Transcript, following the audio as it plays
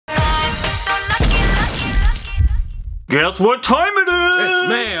Guess what time it is? It's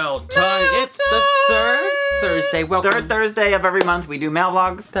mail time. It's the third Thursday. Welcome. Third Thursday of every month we do mail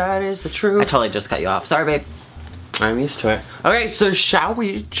vlogs. That is the truth. I totally just cut you off. Sorry, babe. I'm used to it. Okay, so shall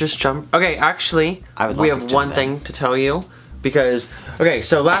we just jump? Okay, actually, we have one thing to tell you. Because, okay,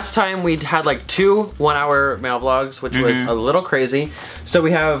 so last time we had like 2 one-hour mail vlogs, which was a little crazy. So we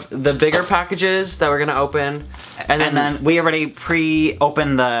have the bigger packages that we're gonna open. And then we already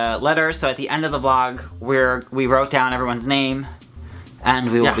pre-opened the letters, so at the end of the vlog, we wrote down everyone's name.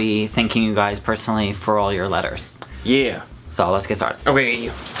 And we will be thanking you guys personally for all your letters. Yeah. So let's get started.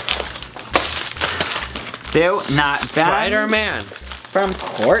 Okay. Do not bend. Spider-Man. From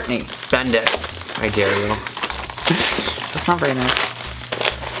Courtney. Bend it. I dare you. That's not very nice.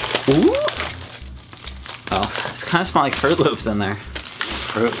 Ooh. Oh, it's kind of smell like Fruit Loops in there.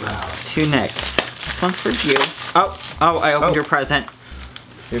 Fruit Loops. To Nick. This one's for you. Oh, I opened your present.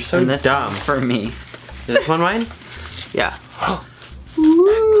 You're so and this dumb. One's for me. Is this one mine? Yeah.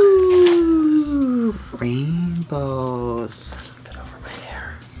 Ooh, rainbows. Doesn't fit over my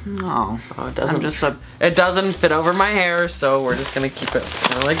hair. No. Oh, it doesn't. It doesn't fit over my hair, so we're just gonna keep it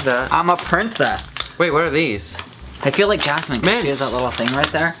kind of like that. I'm a princess. Wait, what are these? I feel like Jasmine. Mints. She has that little thing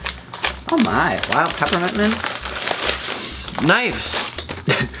right there. Oh my! Wow, peppermint mints. Knives.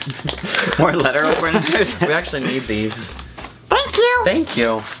 More letter openers. We actually need these. Thank you. Thank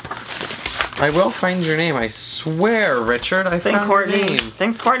you. I will find your name. I swear, Richard. I found Courtney. your name.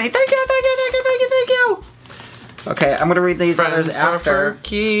 Thanks, Courtney. Thank you. Thank you. Thank you. Thank you. Thank you. Okay, I'm gonna read these letters after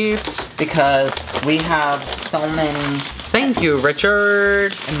keeps because we have so many. Thank you,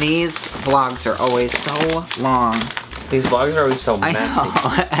 Richard. And these vlogs are always so long. These vlogs are always so messy. I know,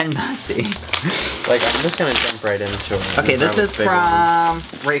 and messy. Like, I'm just gonna jump right into it. Okay, this is from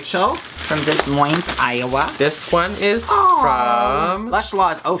Rachel from Des Moines, Iowa. This one is from Lush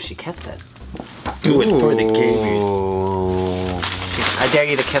Laws. Oh, she kissed it. Do it for the babies. I dare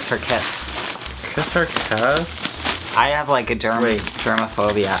you to kiss her kiss. Kiss her kiss? I have like a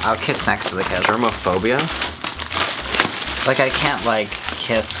germophobia. I'll kiss next to the kiss. Germophobia? Like I can't like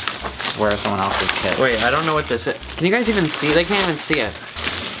kiss where someone else's kiss. Wait, I don't know what this is. Can you guys even see? They can't even see it.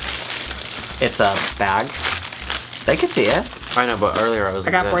 It's a bag. They can see it. I know, but earlier I was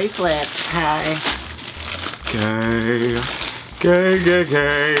like I got bracelets. Hi. Gay. Gay, gay,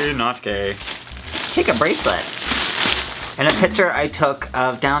 gay. Not gay. Take a bracelet. And a picture I took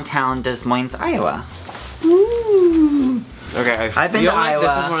of downtown Des Moines, Iowa. Ooh. Okay, I've been to Iowa.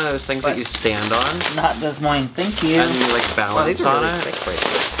 This is one of those things that you stand on. Not Des Moines, thank you. And you like balance on it. Thick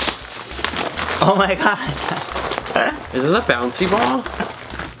bracelets. Oh my god. Is this a bouncy ball?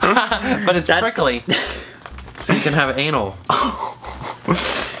 But it's prickly. So you can have anal.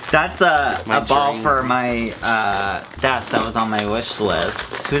 That's a ball for my desk that was on my wish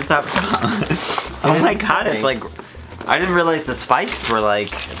list. Who's that from? Oh my god, it's like, I didn't realize the spikes were like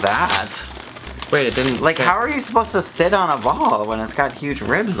that. Wait, it didn't Like, say. how are you supposed to sit on a ball when it's got huge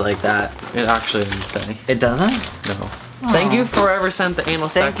ribs like that? It actually didn't say. It doesn't? No. Aww. Thank you for ever sent the anal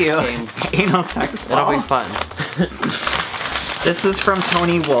sex game. Thank you. Anal sex ball. It'll be fun. This is from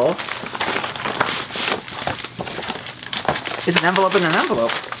Tony Wolf. It's an envelope in an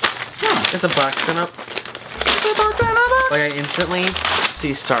envelope. Yeah. It's a box in up. Like I instantly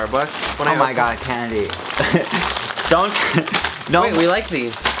see Starbucks when I Oh my god, candy. Don't. No. Wait, we like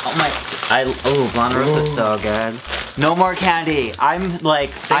these. Oh my. Oh, Blonde Rose is so good. No more candy. I'm like,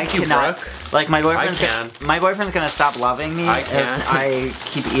 Thank you, cannot. Brooke. Like my boyfriend's. can. My boyfriend's gonna stop loving me I can. if I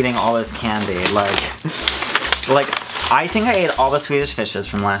keep eating all this candy. Like, I think I ate all the Swedish fishes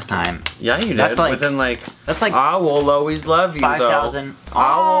from last time. Yeah, you did. That's like, within like. That's like. I will always love you 5,000. though.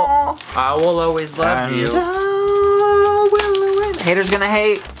 I will always love you. Haters gonna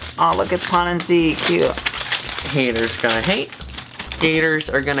hate. Oh, look, it's Pon and Z. Cute. Haters gonna hate. Gators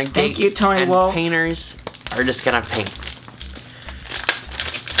are gonna gate. Thank you, Tony and Wolf. Painters are just gonna paint.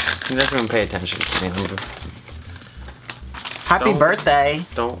 You guys don't pay attention to me. Happy birthday.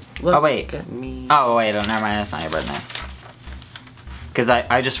 Don't look at me. Oh, wait. Oh, never mind. It's not your birthday. Because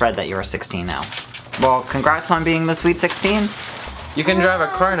I just read that you were 16 now. Well, congrats on being the sweet 16. You can drive a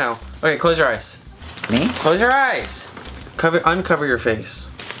car now. Okay, close your eyes. Me? Close your eyes. Uncover your face.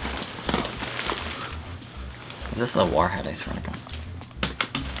 Is this a warhead? I swear to God.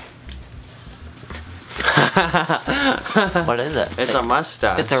 What is it? It's a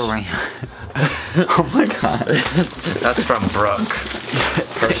mustache. It's a ring. Oh my god. That's from Brooke.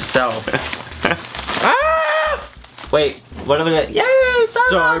 Herself. Ah! Wait, what am I gonna... Yay!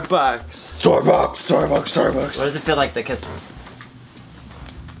 Starbucks. Starbucks. What does it feel like, the kiss?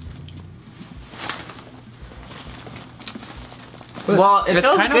 Well, it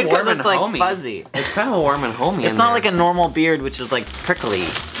feels kind good of warm because and it's like homey. fuzzy. It's kind of warm and homey. It's not like a normal beard, which is like prickly.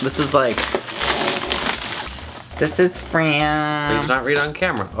 This is like. This is from. Please not read on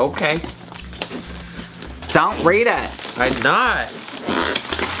camera. Okay. Don't read it. I'm not.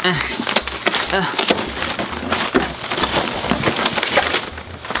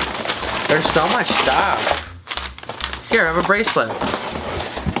 There's so much stuff. Here, I have a bracelet.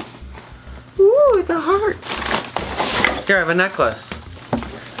 Ooh, it's a heart. Here, I have a necklace.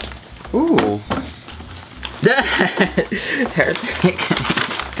 Ooh. Hair thickening.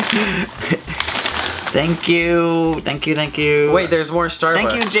 Thank you. Thank you, thank you. Wait, there's more Starbucks.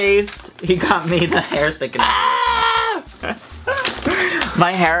 Thank you, Jace. He got me the hair thickener. Ah!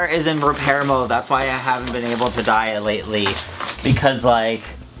 My hair is in repair mode. That's why I haven't been able to dye it lately. Because like,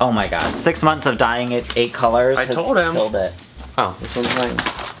 oh my god, 6 months of dyeing it 8 colors. I told him. Killed it. Oh, this one's mine.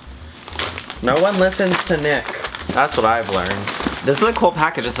 No one listens to Nick. That's what I've learned. This is a cool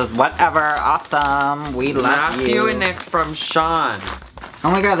package. It says, whatever, awesome, we love Matthew you. and Nick from Sean.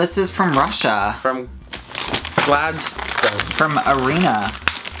 Oh my god, this is from Russia. From Gladstone. From Arena.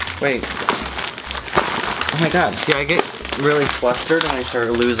 Wait. Oh my god. See, I get really flustered and I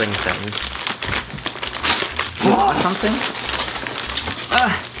start losing things. You want something?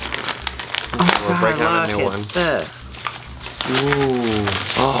 We're breaking out a new one. This. Ooh.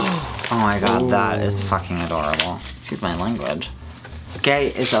 Oh my god, Ooh. that is fucking adorable. Excuse my language. Gay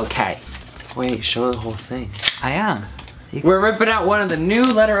is okay. Wait, show the whole thing. I am. We're ripping out one of the new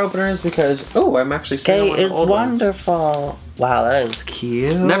letter openers because, oh, I'm actually seeing one of Gay the is old wonderful. Wow, that is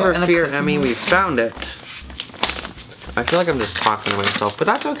cute. Never And fear, Emmy, we found it. I feel like I'm just talking to myself, but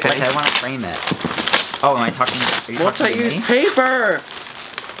that's okay. Like, I want to frame it. Oh, am I talking? Are you talking to Multi-use me? paper!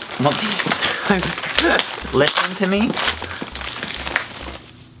 Listen to me.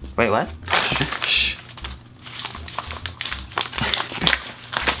 Wait, what? Shh.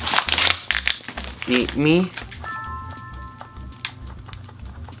 Eat me.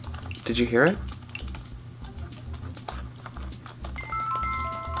 Did you hear it?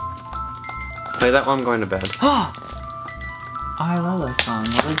 Play that while I'm going to bed. Oh, I love this song.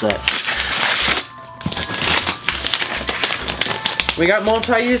 What is it? We got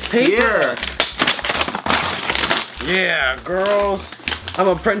multi-use paper. Yeah, girls. I'm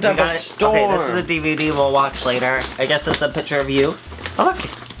gonna print up a storm. Okay, this is a DVD we'll watch later. I guess it's a picture of you. Oh look,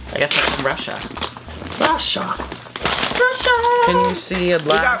 I guess it's from Russia. Russia. Russia. Can you see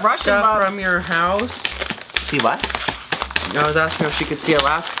Alaska from your house? See what? I was asking if she could see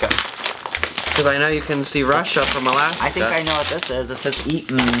Alaska. Because I know you can see Russia from Alaska. I think I know what this is. It says eat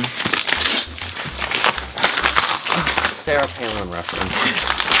me. Sarah Palin reference.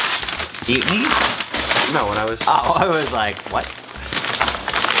 Eat me? No, when I was... Oh, I was like, what?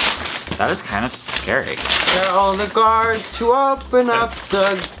 That is kind of scary. Tell all the guards to open up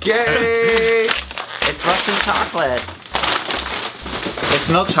the gates. It's Russian chocolates. It's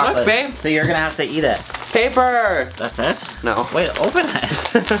milk chocolate. Look, babe. So you're gonna have to eat it. Paper! That's it? No. Wait, open it.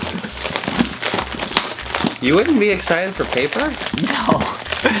 You wouldn't be excited for paper? No.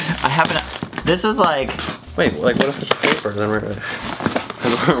 I haven't. This is like. Wait, like what if it's paper? Then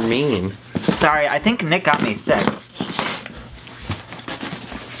we're mean. Sorry, I think Nick got me sick.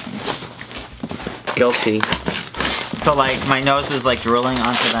 Guilty. So like my nose was like drooling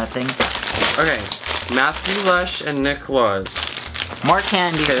onto that thing. Okay, Matthew Lush and Nick Laws. More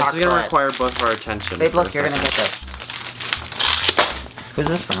candy. Okay, this is gonna require both of our attention. Babe, look, you're gonna get this. Who's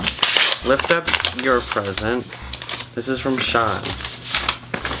this from? Lift up your present. This is from Sean.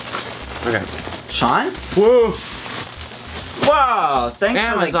 Okay. Sean? Whoa! Whoa! Thanks for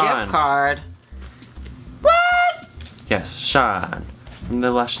the Amazon. gift card. What? Yes, Sean. From the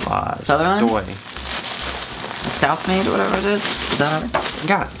Lush Laws. Sutherland? Toy. South Maid or whatever it is? Is that it?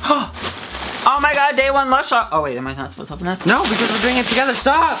 Got it. Oh my god, day one Lush Law. Oh wait, am I not supposed to open this? No, because we're doing it together.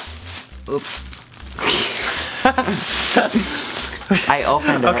 Stop! Oops. I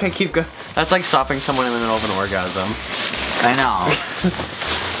opened it. Okay, keep going. That's like stopping someone in the middle of an orgasm. I know.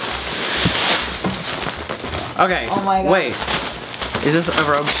 Okay. Oh my god. Wait. Is this a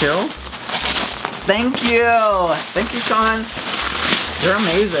robe too? Thank you. Thank you, Sean. You're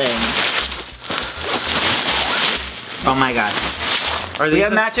amazing. Oh my god. We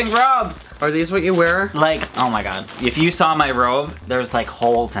have matching robes. Are these what you wear? Like, oh my god. If you saw my robe, there's like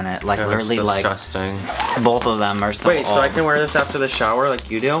holes in it. Like literally disgusting. Like both of them are so Wait, so old. I can wear this after the shower like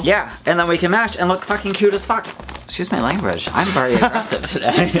you do? Yeah, and then we can match and look fucking cute as fuck. Excuse my language. I'm very aggressive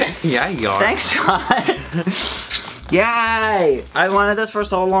today. Yeah, you are. Thanks, Sean. Yay! I wanted this for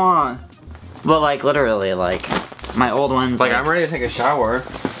so long. Well, like literally, like my old ones. Like I'm ready to take a shower.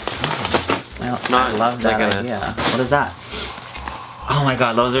 Well, Not I love that taking idea. What is that? Oh my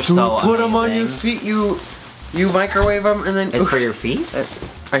god, those are so put them on your amazing. feet. You microwave them and then. It's for your feet?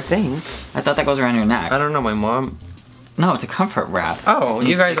 I think. I thought that goes around your neck. I don't know. My mom. No, it's a comfort wrap. Oh,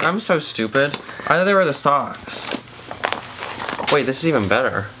 you guys, I'm so stupid. I thought they were the socks. Wait, this is even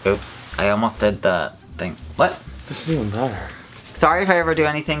better. Oops, I almost did the thing. What? This is even better. Sorry if I ever do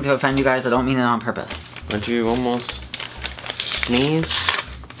anything to offend you guys. I don't mean it on purpose. Would you almost sneeze?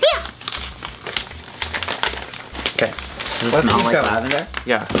 Yeah. Okay. Does it smell like lavender?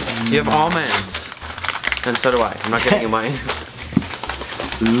 Yeah. You have almonds. And so do I. I'm not getting you mine.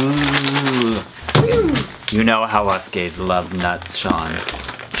 Ooh. You know how us gays love nuts, Sean.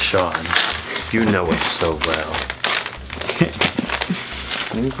 Sean, you know it so well.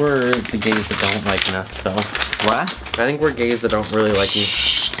 I think we're the gays that don't like nuts, though. What? I think we're gays that don't really like you.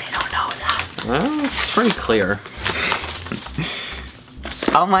 Shh, they don't know that. Well, it's pretty clear.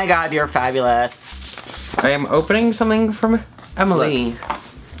 Oh my god, you're fabulous. I am opening something from Emily. Look.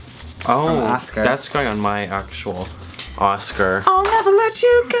 Oh, From Oscar. That's going on my actual Oscar. I'll never let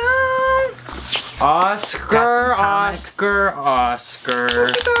you go. Oscar. You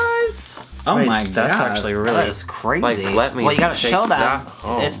guys. Oh Wait, my god. that's actually really. That is crazy. Like, let me well, you gotta take show them. that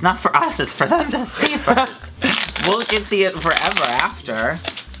home. It's not for us, it's for them to see first. We'll get to see it forever after.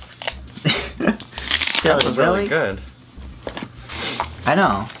 That was really good. I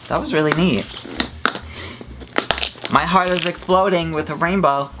know. That was really neat. My heart is exploding with a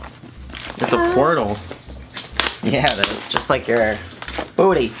rainbow. It's a portal. Yeah, it is. Just like your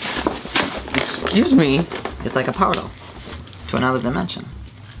booty. Excuse me. It's like a portal to another dimension.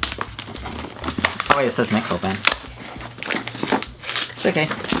 Oh wait, it says Nick open. It's okay.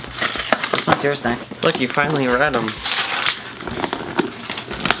 This one's yours next. Look, you finally read them.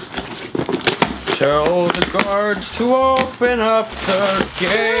 Tell the guards to open up the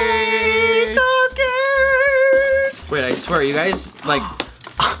gate. Wait, I swear, you guys, like...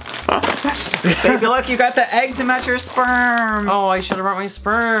 Baby, look, you got the egg to match your sperm. Oh, I should have brought my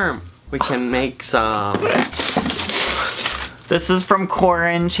sperm. We can make some. This is from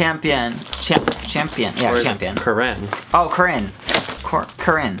Corinne Champion. Champion. Yeah, Or Champion. Corinne. Oh, Corinne.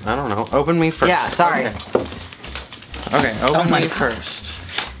 Corinne. I don't know. Open me first. Yeah, sorry. Okay, open my me God. first.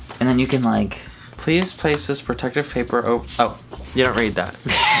 And then you can like... Please place this protective paper oh, you don't read that.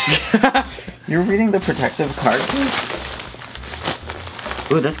 You're reading the protective card case?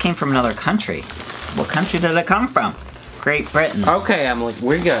 Ooh, this came from another country. What country did it come from? Great Britain. Okay, Emily,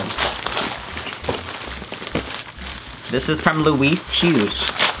 we're good. This is from Louise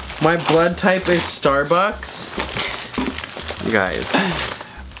Hughes. My blood type is Starbucks. You guys,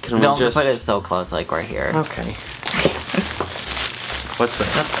 can we Don't just... put it so close, like right here. Okay. What's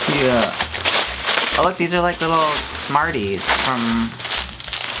this? That's cute. Oh look, these are like little Smarties from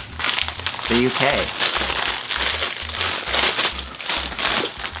the UK.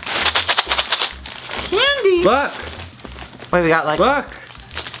 Candy! Look! Wait, we got like... Look!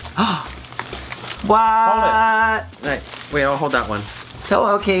 What? Wait, I'll hold that one.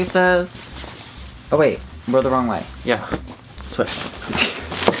 Pillowcases. Oh wait, we're the wrong way. Yeah. Switch.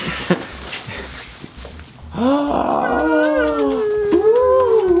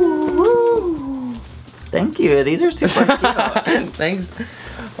 Thank you, these are super cute. Thanks.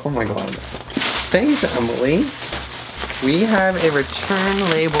 Oh my god. Thanks, Emily. We have a return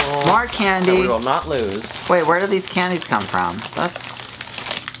label. More candy. That we will not lose. Wait, where do these candies come from? That's...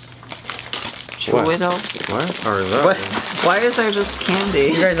 Chewitos? What are those? What? Why is there just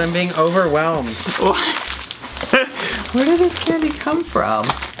candy? You guys, I'm being overwhelmed. What? Where did this candy come from?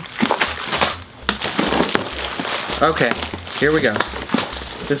 Okay, here we go.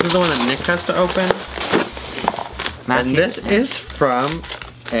 This is the one that Nick has to open. Matthew. And this is from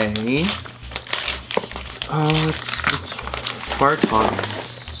a... Oh, it's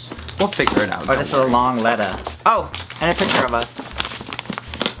Bartons. We'll figure it out. Oh, this is a long letter. Oh, and a picture of us.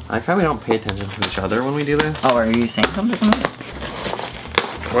 I find we don't pay attention to each other when we do this. Oh, are you saying something to me?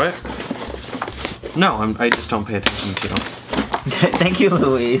 What? No, I just don't pay attention to you. Thank you,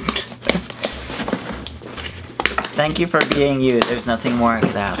 Louise. Thank you for being you. There's nothing more I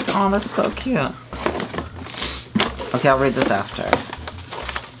could ask. Oh, that's so cute. Okay, I'll read this after.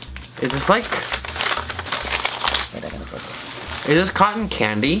 Is this like... Wait, I gotta put this. Is this cotton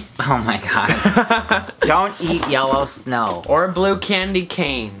candy? Oh my god. Don't eat yellow snow. Or blue candy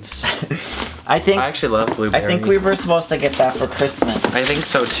canes? I think... I actually love blueberry. I think we were supposed to get that for Christmas. I think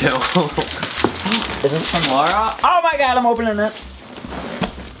so too. Is this from Laura? Oh my god, I'm opening it.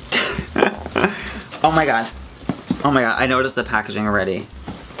 Oh my god. Oh my god, I noticed the packaging already.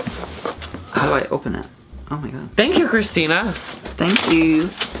 How do I open it? Oh my god. Thank you, Christina. Thank you.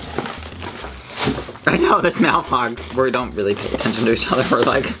 I know, this mail vlog, we don't really pay attention to each other. We're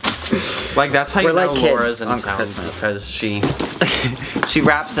like that's how you know like Laura's in on town Christmas. because she she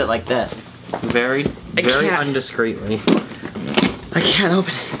wraps it like this. very undiscreetly. I can't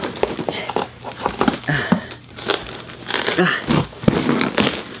open it.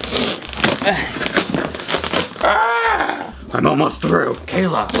 I'm almost through.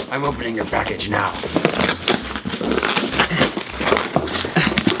 Kayla, I'm opening your package now.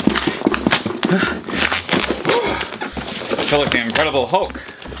 I feel like the Incredible Hulk.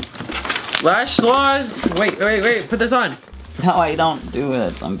 Lash Laws! Wait, put this on. No, I don't do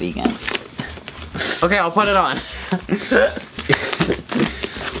it. I'm vegan. Okay, I'll put it on.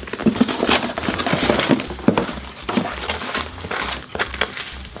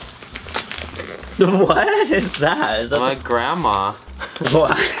 What is that? Is that my grandma.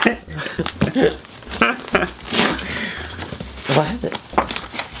 What? What?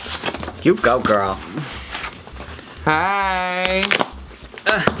 You go, girl. Hi.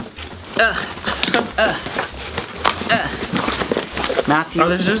 Matthew. Oh,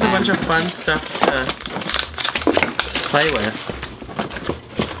 there's just a bunch of fun stuff to play with.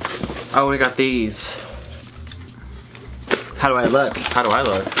 Oh, we got these. How do I look? How do I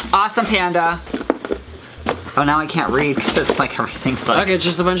look? Awesome, Panda. Oh, now I can't read because it's like everything's like... Okay, it's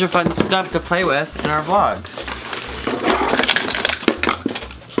just a bunch of fun stuff to play with in our vlogs.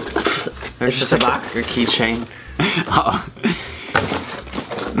 There's just a box? Your keychain. Oh.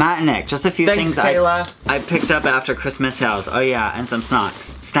 Matt and Nick, just a few things I picked up after Christmas sales. Oh yeah, and some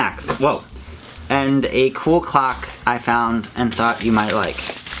snacks. Whoa. And a cool clock I found and thought you might like.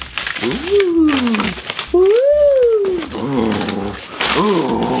 Ooh.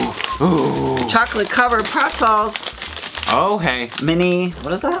 Ooh. Ooh. Chocolate covered pretzels. Oh, hey. Mini,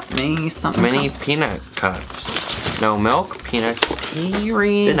 what is that? Mini something. Mini peanut cups. No milk, peanuts, tea,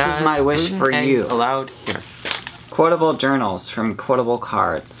 This is my wish for you. Allowed here. Quotable journals from Quotable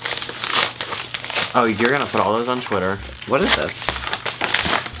Cards. Oh, you're gonna put all those on Twitter. What is this?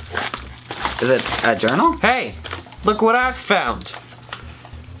 Is it a journal? Hey, look what I found.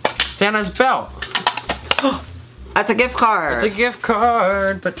 Santa's belt. That's a gift card. It's a gift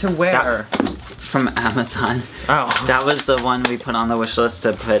card, but to where? From Amazon. Oh. That was the one we put on the wish list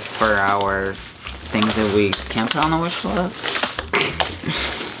to put for our things that we can't put on the wish list.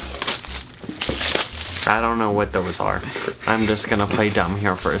 I don't know what those are. I'm just gonna play dumb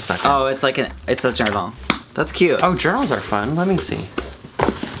here for a second. Oh, it's like it's a journal. That's cute. Oh, journals are fun. Let me see.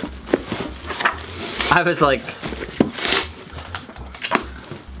 I was like,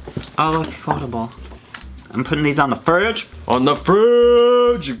 oh look, quotable. I'm putting these on the fridge. On the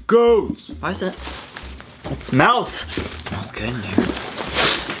fridge it goes. Why is it? It smells. It smells good in here.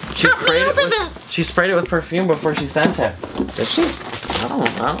 She sprayed it with perfume before she sent it. Did she? I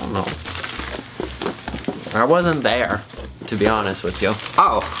don't know. I wasn't there, to be honest with you.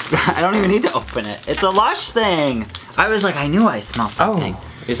 Oh, I don't even need to open it. It's a Lush thing. I was like, I knew I smelled something. Oh,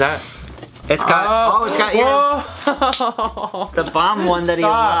 is that? It's got, it's got the bomb one that he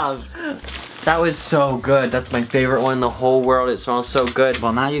loves. That was so good. That's my favorite one in the whole world. It smells so good.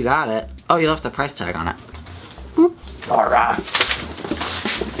 Well, now you got it. Oh, you left the price tag on it. Oops. All right.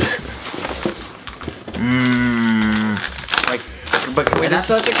 Mmm. Like, but can we that's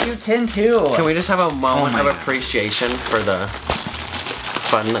such a cute tin too. Can we just have a moment of appreciation for the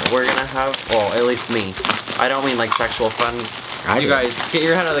fun that we're gonna have? Well, at least me. I don't mean like sexual fun. You guys, get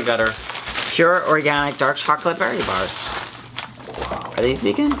your head out of the gutter. Pure organic dark chocolate berry bars. Wow. Are these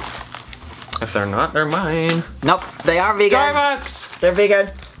vegan? If they're not, they're mine. Nope, they are vegan. Starbucks! They're vegan.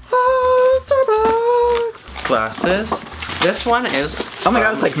 Oh, Starbucks. Glasses. This one is. Oh my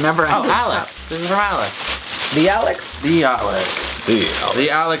god, it's like never ending. Oh, Alex. This is from Alex. The Alex? The Alex. The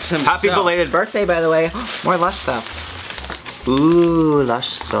Alex himself. Happy belated birthday, by the way. More Lush stuff. Ooh,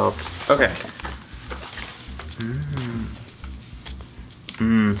 Lush soaps. Okay.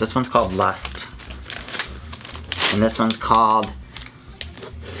 This one's called Lust. And this one's called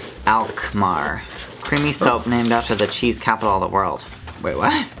Alkmaar. Creamy soap named after the cheese capital of the world. Wait,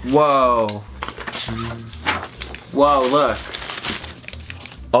 what? Whoa. Whoa, look.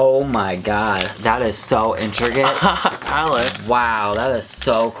 Oh my god. That is so intricate. Alex. Wow, that is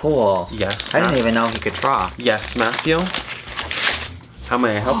so cool. Yes. I didn't even know he could draw. Yes, Matthew. How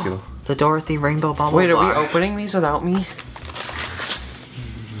may I help you? The Dorothy Rainbow Bubble Wait, are Bar. we opening these without me?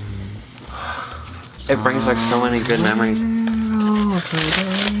 It brings back so many good memories.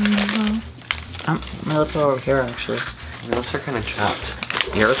 My lips are over here, actually. My lips are kind of chapped.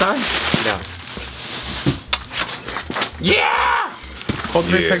 Yours are? Yeah. Yeah! Hold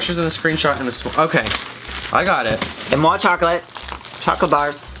 3 pictures and a screenshot and a okay. I got it. And more chocolates. Chocolate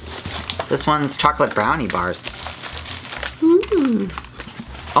bars. This one's chocolate brownie bars. Ooh.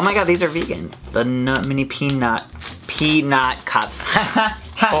 Oh my god, these are vegan. The mini peanut cups.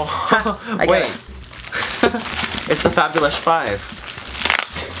 Oh, wait. It's the Fabulous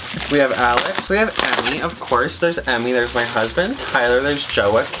 5. We have Alex, we have Emmy, of course. There's Emmy, there's my husband, Tyler, there's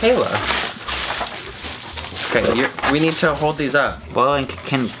Joa, Kayla. Okay, we need to hold these up. Well, and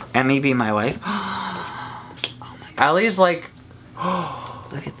can Emmy be my wife? Allie's like,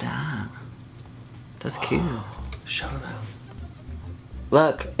 look at that. That's cute. Show them.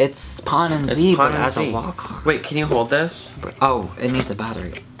 Look, it's Pawn and Z, but as a wall clock. Wait, can you hold this? Oh, it needs a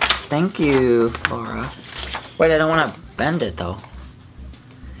battery. Thank you, Laura. Wait, I don't want to bend it though.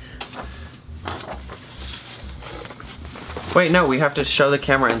 Wait, no, we have to show the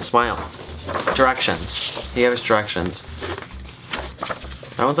camera and smile. Directions. He gave us directions.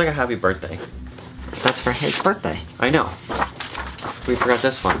 That one's like a happy birthday. That's for his birthday. I know. We forgot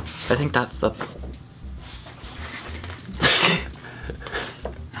this one. I think that's the...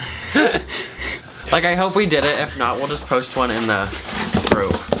 Like, I hope we did it. If not, we'll just post one in the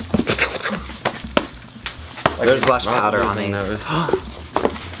group. Like, there's Lush powder on these.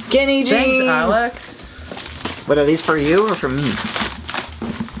 Skinny jeans! Thanks, Alex. What, are these for you or for me?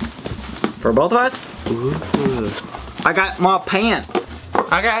 For both of us? Ooh. I got more pants.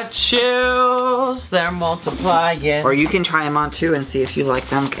 I got chills, they're multiplying. Or you can try them on too and see if you like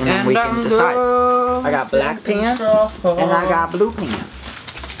them, and then we can decide. I got black pants and I got blue pants.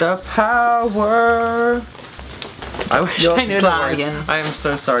 The power. I wish I knew the words. I am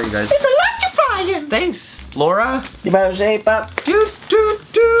so sorry, you guys. It's electrifying. Thanks, Laura. You better shape up. Do do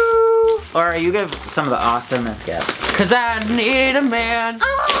do. Laura, you give some of the awesomest gifts. Cause I need a man.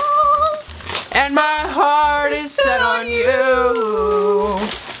 Oh. And my heart is set on you.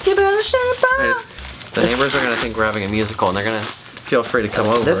 You better shape up. The neighbors are gonna think we're having a musical and they're gonna feel free to come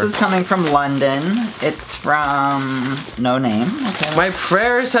over. This is coming from London. It's from no name. Okay. My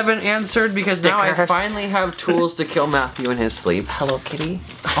prayers have been answered because now I finally have tools to kill Matthew in his sleep. Hello Kitty.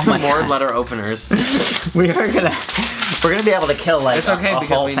 Oh my More God. letter openers. we're gonna be able to kill like it's okay, a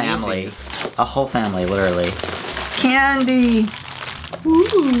whole family. A whole family, literally. Candy.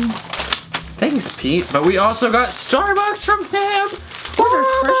 Ooh. Thanks, Pete. But we also got Starbucks from him. What are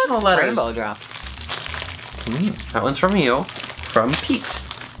personal letters? Rainbow draft. That one's from you. From Pete.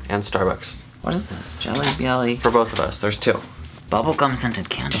 And Starbucks. What is this? Jelly Belly? For both of us. There's 2. Bubblegum scented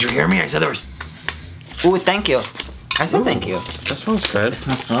candy. Did you hear me? I said there was... Ooh, thank you. I said thank you. This smells good. It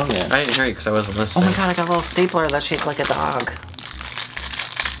smells so good. I didn't hear you because I wasn't listening. Oh my god, I got a little stapler that's shaped like a dog.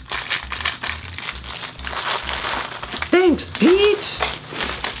 Thanks, Pete.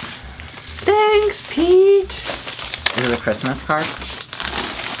 Thanks, Pete. Is it a Christmas card?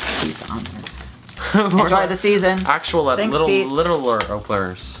 He's on it. Enjoy the season. Actual Thanks, littler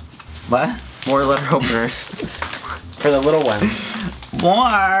openers. What? More letter openers. For the little ones.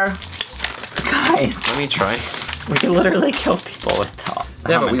 More. Guys. Let me try. We can literally kill people with top.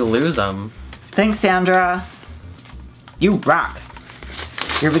 Yeah, but we lose them. Thanks, Sandra. You rock.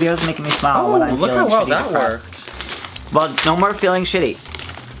 Your video's making me smile when I'm look feeling how well shitty that depressed. worked. Well, no more feeling shitty.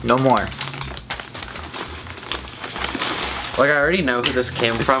 No more. Like, I already know who this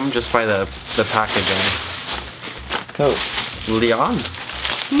came from just by the packaging. Who? Leon.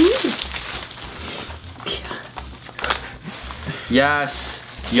 Yes.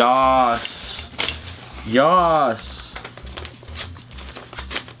 Yes. Yes.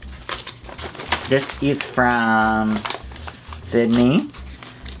 This is from Sydney.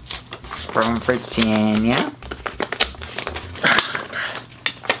 From Virginia.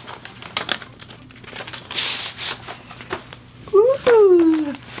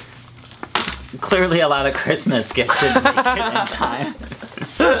 Ooh. Clearly a lot of Christmas gifts didn't make it in time.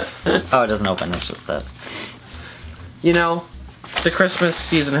 Oh, it doesn't open, it's just this. You know, the Christmas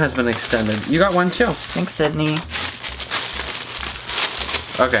season has been extended. You got one too. Thanks, Sydney.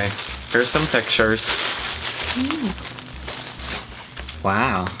 Okay, here's some pictures.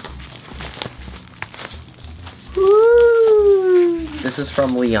 Wow. This is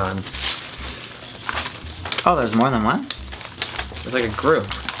from Leon. Oh, there's more than one? It's like a group.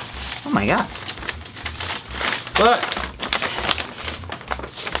 Oh my god. Look!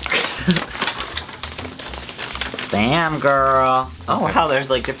 Damn, girl. Oh wow, there's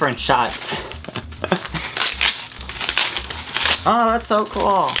like different shots. Oh, that's so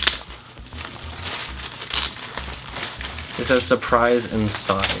cool. It says surprise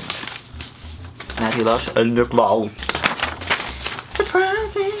inside. Matthew Lush and Nick Mouse.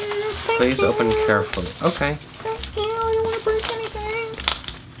 Surprising. Please open carefully. Okay. Thank you. I don't want to break anything.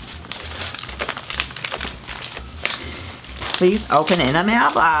 please open in a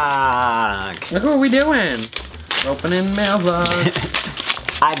mailbox. Look what we doing. Opening mailbox.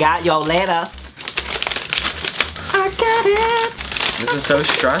 I got your letter. I got it. This is so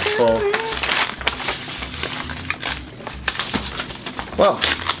stressful. Whoa.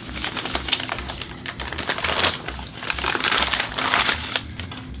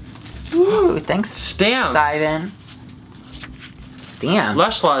 Ooh, thanks. Stamps. Simon. Stamps.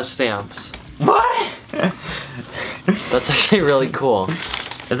 Lush Laws stamps. What? That's actually really cool.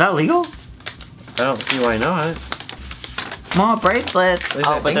 Is that legal? I don't see why not. More bracelets.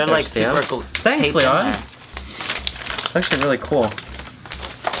 Oh, but they're like super cool. Thanks, Leon. It's actually really cool.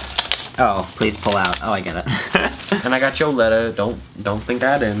 Oh, please pull out. Oh, I get it. And I got your letter. Don't think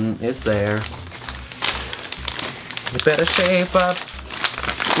I didn't. It's there. You better shape up.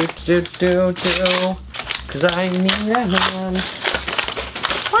 Do. Cause I need a man.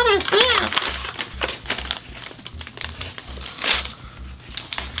 What is this?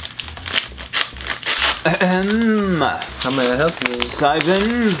 How may I help you?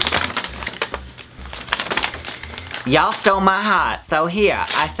 Simon. Y'all stole my heart, so here,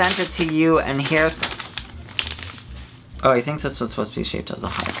 I sent it to you, and here's... Oh, I think this was supposed to be shaped as a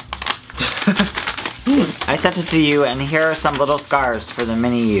heart. I sent it to you, and here are some little scarves for the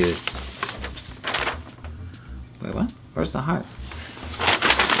mini-yous. Wait, what? Where's the heart?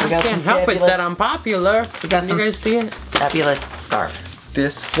 I can't help it that I'm popular. Can you guys see it? Fabulous scarves.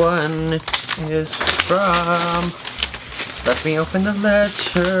 This one is from... Let me open the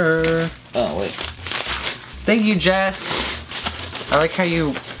letter. Oh, wait. Thank you, Jess. I like how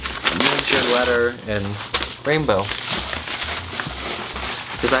you made your letter in rainbow.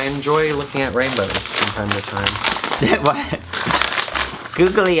 Because I enjoy looking at rainbows from time to time. What?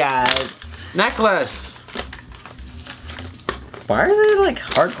 Googly eyes. Necklace! Why are they like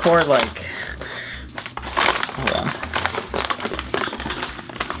hardcore like... Hold on.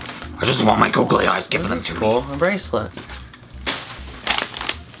 I just want my googly eyes, give them to me. A bracelet.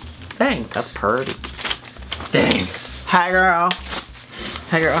 Thanks. That's pretty. Thanks. Hi, girl.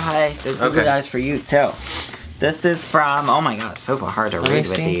 Hi, girl. Hi. There's googly eyes for you, too. This is from... Oh, my God. It's so hard to read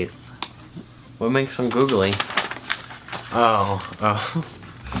with these. What makes them googly? Oh.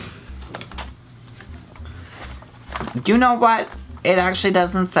 You know what? It actually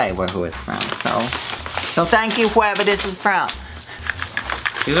doesn't say who it's from, so thank you, whoever this is from.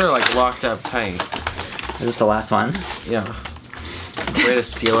 These are, like, locked up tight. Is this the last one? Yeah. Way to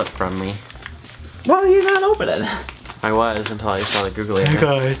steal it from me. Well, you're not opening it. I was until I saw the googly eyes.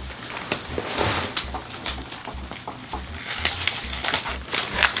 Okay.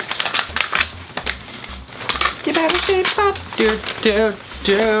 You better shape up.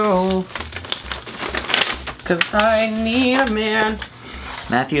 Do. Cause I need a man.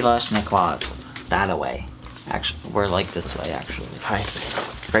 Matthew, Lush, Nicholas. That away. Actually, we're like this way, actually. Hi.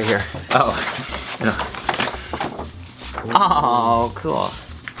 Right here. Oh. Oh, cool.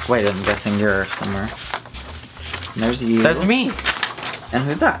 Wait, I'm guessing you're somewhere. And there's you. That's me. And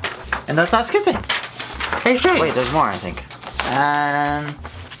who's that? And that's us kissing. Hey, thanks. Wait, there's more, I think. And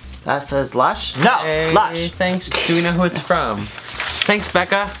that says Lush? No, hey, Lush. Thanks. Do we know who it's from? Thanks,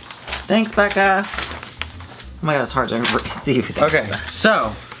 Becca. Thanks, Becca. Oh my God, it's hard to see. Okay,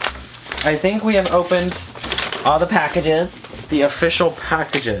 so I think we have opened all the packages. The official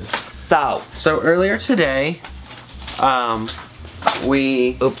packages. So earlier today,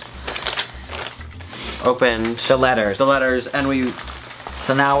 we opened the letters. And we.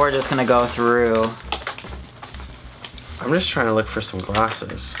 So now we're just gonna go through. I'm just trying to look for some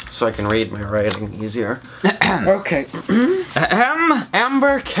glasses so I can read my writing easier. Okay.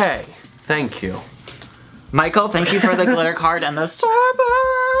 Amber K. Thank you. Michael, thank you for the glitter card and the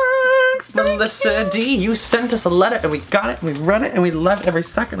Starbucks. Melissa D, you sent us a letter and we got it and we read it and we loved every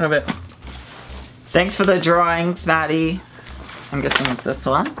second of it. Thanks for the drawings, Maddie. I'm guessing it's this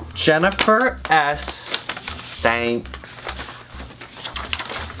one. Jennifer S. Thanks.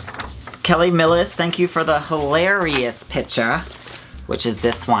 Kelly Millis, thank you for the hilarious picture, which is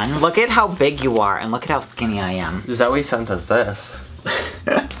this one. Look at how big you are and look at how skinny I am. Zoe sent us this.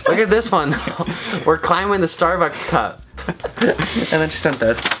 Look at this one. We're climbing the Starbucks cup. And then she sent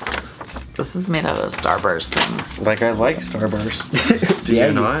this. This is made out of Starburst things. Like, I like Starburst. Do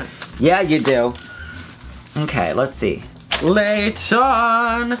you not? Yeah, you do. Okay, let's see.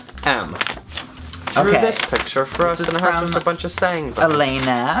 Layton M. Drew this picture for us and it has just a bunch of sayings on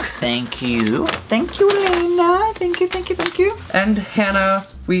Elena, thank you. Thank you, Elena. Thank you. And Hannah,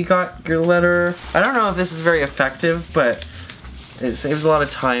 we got your letter. I don't know if this is very effective, but it saves a lot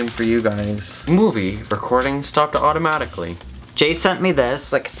of time for you guys. Movie recording stopped automatically. Jay sent me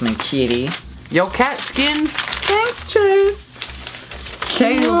this, like it's my kitty. Yo, cat skin. Thanks, Jay.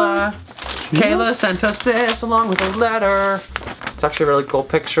 Kayla. Kayla sent us this along with a letter. It's actually a really cool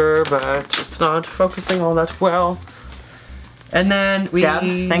picture, but it's not focusing all that well. And then we... Deb,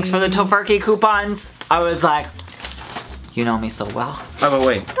 thanks for the Tofurkey coupons. I was like, you know me so well. Oh, but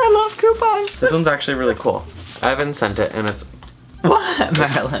wait. I love coupons. This one's actually really cool. Evan sent it, and it's... What,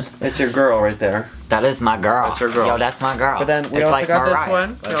 Marilyn? It's your girl right there. That is my girl. That's your girl. Yo, that's my girl. But then we it's also like got Mariah. this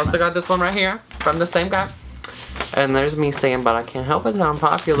one. We also got this one right here from the same guy. And there's me saying, but I can't help it, I'm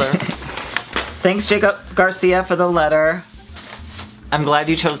popular. Thanks, Jacob Garcia, for the letter. I'm glad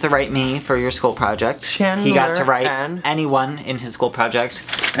you chose to write me for your school project. Chandler he got to write and... anyone in his school project.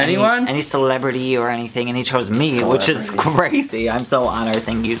 Anyone? Any celebrity or anything, and he chose me, which is crazy. I'm so honored.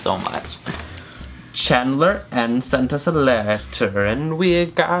 Thank you so much. Chandler and sent us a letter, and we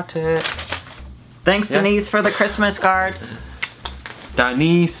got it. Thanks, Denise, for the Christmas card.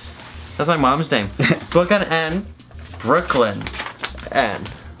 Denise. That's my mom's name. Brooklyn N. Brooklyn N.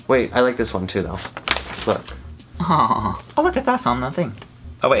 Wait, I like this one too, though. Look. Oh, look, it's us on the thing.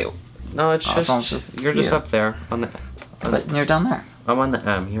 Oh, wait. No, it's just you're just up there on the. But you're down there. I'm on the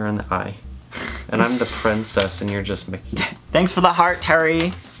M. You're on the I. And I'm the princess, and you're just Mickey. Thanks for the heart,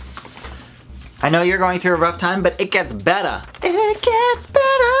 Terry. I know you're going through a rough time, but it gets better. It gets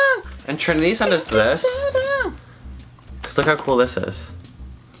better. And Trinity sent us this. Because look how cool this is.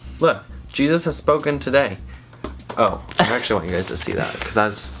 Look, Jesus has spoken today. Oh, I actually want you guys to see that, because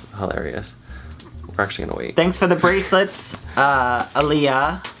that's hilarious. We're actually gonna wait. Thanks for the bracelets,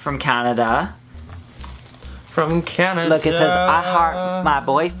 Aaliyah from Canada. From Canada. Look, it says, I heart my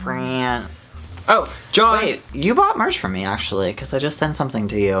boyfriend. Oh, John. Wait, you bought merch for me, actually, because I just sent something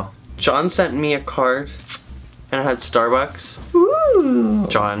to you. John sent me a card, and it had Starbucks. Ooh.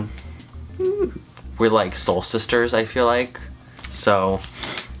 John. Ooh. We're like soul sisters, I feel like. So,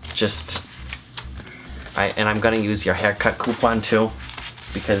 and I'm gonna use your haircut coupon too,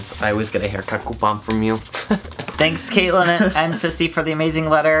 because I always get a haircut coupon from you. Thanks, Caitlin and Sissy, for the amazing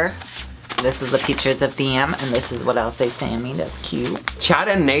letter. This is the pictures of them, and this is what else they sent me. That's cute. Chad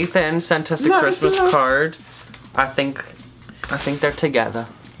and Nathan sent us a Christmas card. I think they're together,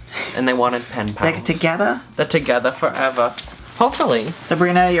 and they wanted pen pals. They're together? They're together forever. Hopefully.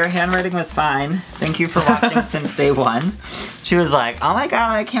 Sabrina, your handwriting was fine. Thank you for watching since day one. She was like, oh my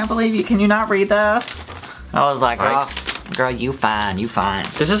god, I can't believe you. Can you not read this? I was like, oh, girl, you fine, you fine.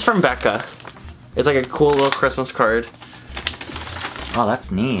 This is from Becca. It's like a cool little Christmas card. Oh,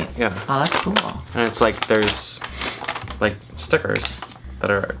 that's neat. Yeah. Oh, that's cool. And it's like, there's like stickers that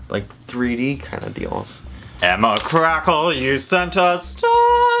are like 3D kind of deals. Emma Crackle, you sent us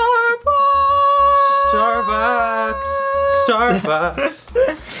Starbucks.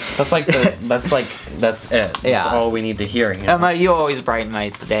 That's it. That's all we need to hear. You know? Emma, you always brighten my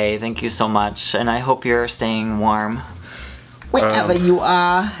day. Thank you so much. And I hope you're staying warm. Wherever you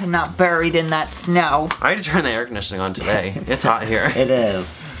are, and not buried in that snow. I had to turn the air conditioning on today. It's hot here. It is.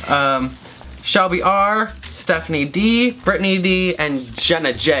 Shelby R, Stephanie D, Brittany D, and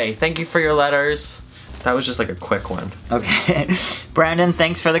Jenna J. Thank you for your letters. That was just like a quick one. Okay. Brandon,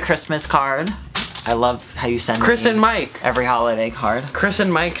 thanks for the Christmas card. I love how you send Chris and Mike. Every holiday card. Chris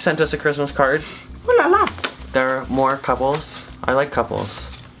and Mike sent us a Christmas card. Ooh la la. There are more couples. I like couples.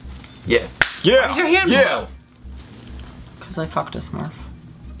 Yeah. Yeah. Why's your hand blow? Because I fucked a Smurf.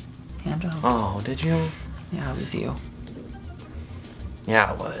 Hand job. Oh, did you? Yeah, it was you.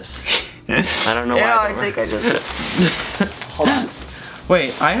 Yeah, it was. I don't know why. Yeah, I think I just... Hold on.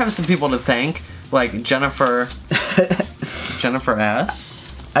 Wait, I have some people to thank. Like Jennifer... Jennifer S.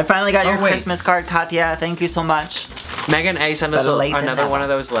 I finally got your Christmas card, Katya. Thank you so much. Megan A sent us another one of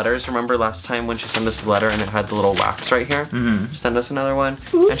those letters. Remember last time when she sent us the letter and it had the little wax right here? Mm-hmm. She sent us another one.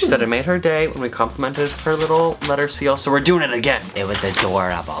 Ooh. And she said it made her day when we complimented her little letter seal. So we're doing it again. It was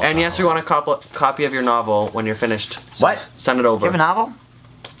adorable. And yes, we want a copy of your novel when you're finished. So what? Send it over. You have a novel?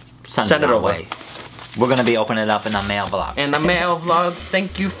 Send it over. Way. We're gonna be opening it up in the mail vlog. In the mail vlog,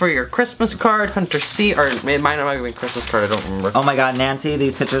 thank you for your Christmas card, Hunter C. Or it might not have been Christmas card, I don't remember. Oh my god, Nancy,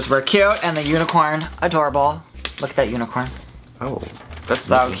 these pictures were cute. And the unicorn, adorable. Look at that unicorn. Oh, that's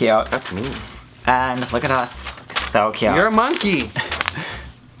so me. Cute. That's me. And look at us. So cute. You're a monkey.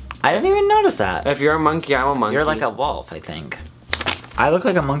 I didn't even notice that. If you're a monkey, I'm a monkey. You're like a wolf, I think. I look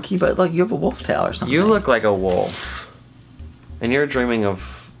like a monkey, but look, you have a wolf tail or something. You look like a wolf. And you're dreaming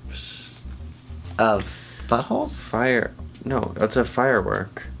of... buttholes? Fire. No, that's a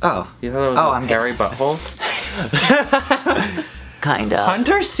firework. Oh. You thought it was a hairy butthole? Kinda.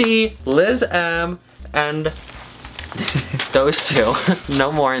 Hunter C, Liz M, and those two.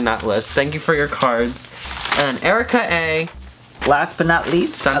 No more in that list. Thank you for your cards. And Erica A. Last but not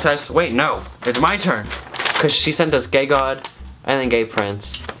least. Sent us... Wait, no. It's my turn. Because she sent us Gay God And then Gay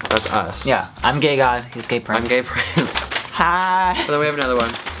Prince. That's us. Yeah, I'm Gay God. He's Gay Prince. I'm Gay Prince. Hi. And then we have another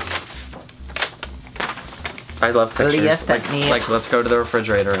one. I love pictures. Like, let's go to the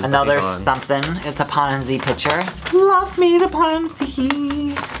refrigerator and another put these on. something. It's a Ponzi picture. Love me the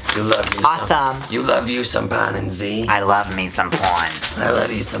Ponzi. You love you awesome. You love you some Ponzi. I love me some porn. I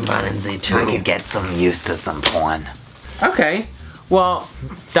love you some Ponzi too. I could get some used to some porn. Okay. Well,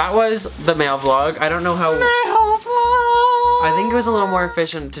 that was the mail vlog. I don't know how... Mail vlog! I think it was a little more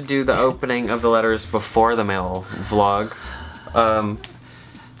efficient to do the opening of the letters before the mail vlog.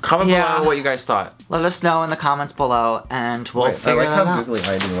 Comment below what you guys thought. Let us know in the comments below and we'll figure it out. I like how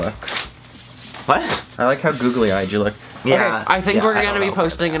googly-eyed you look. What? I like how googly-eyed you look. Yeah. Okay, I think we're going to be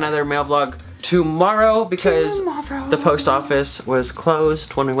posting another mail vlog tomorrow because the post office was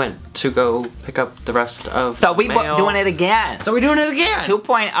closed when we went to go pick up the rest of So we mail. doing it again. So we're doing it again.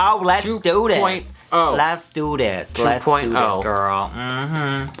 2.0, let's do this. 2.0. Let's do this. 2.0. Let's do this, girl.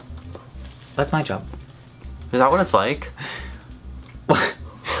 Mm-hmm. That's my job. Is that what it's like?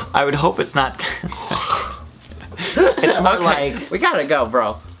 I would hope it's not. It's more like... We gotta go,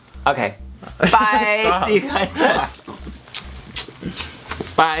 bro. Okay. Bye. See you guys tomorrow.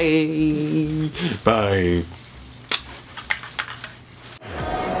 Bye. Bye.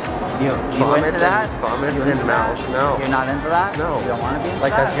 You into that? Vomit in the mouth. No. You're not into that? No. You don't want to be into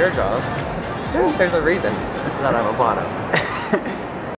like, that? that's your job. There's a reason that I'm a bottom.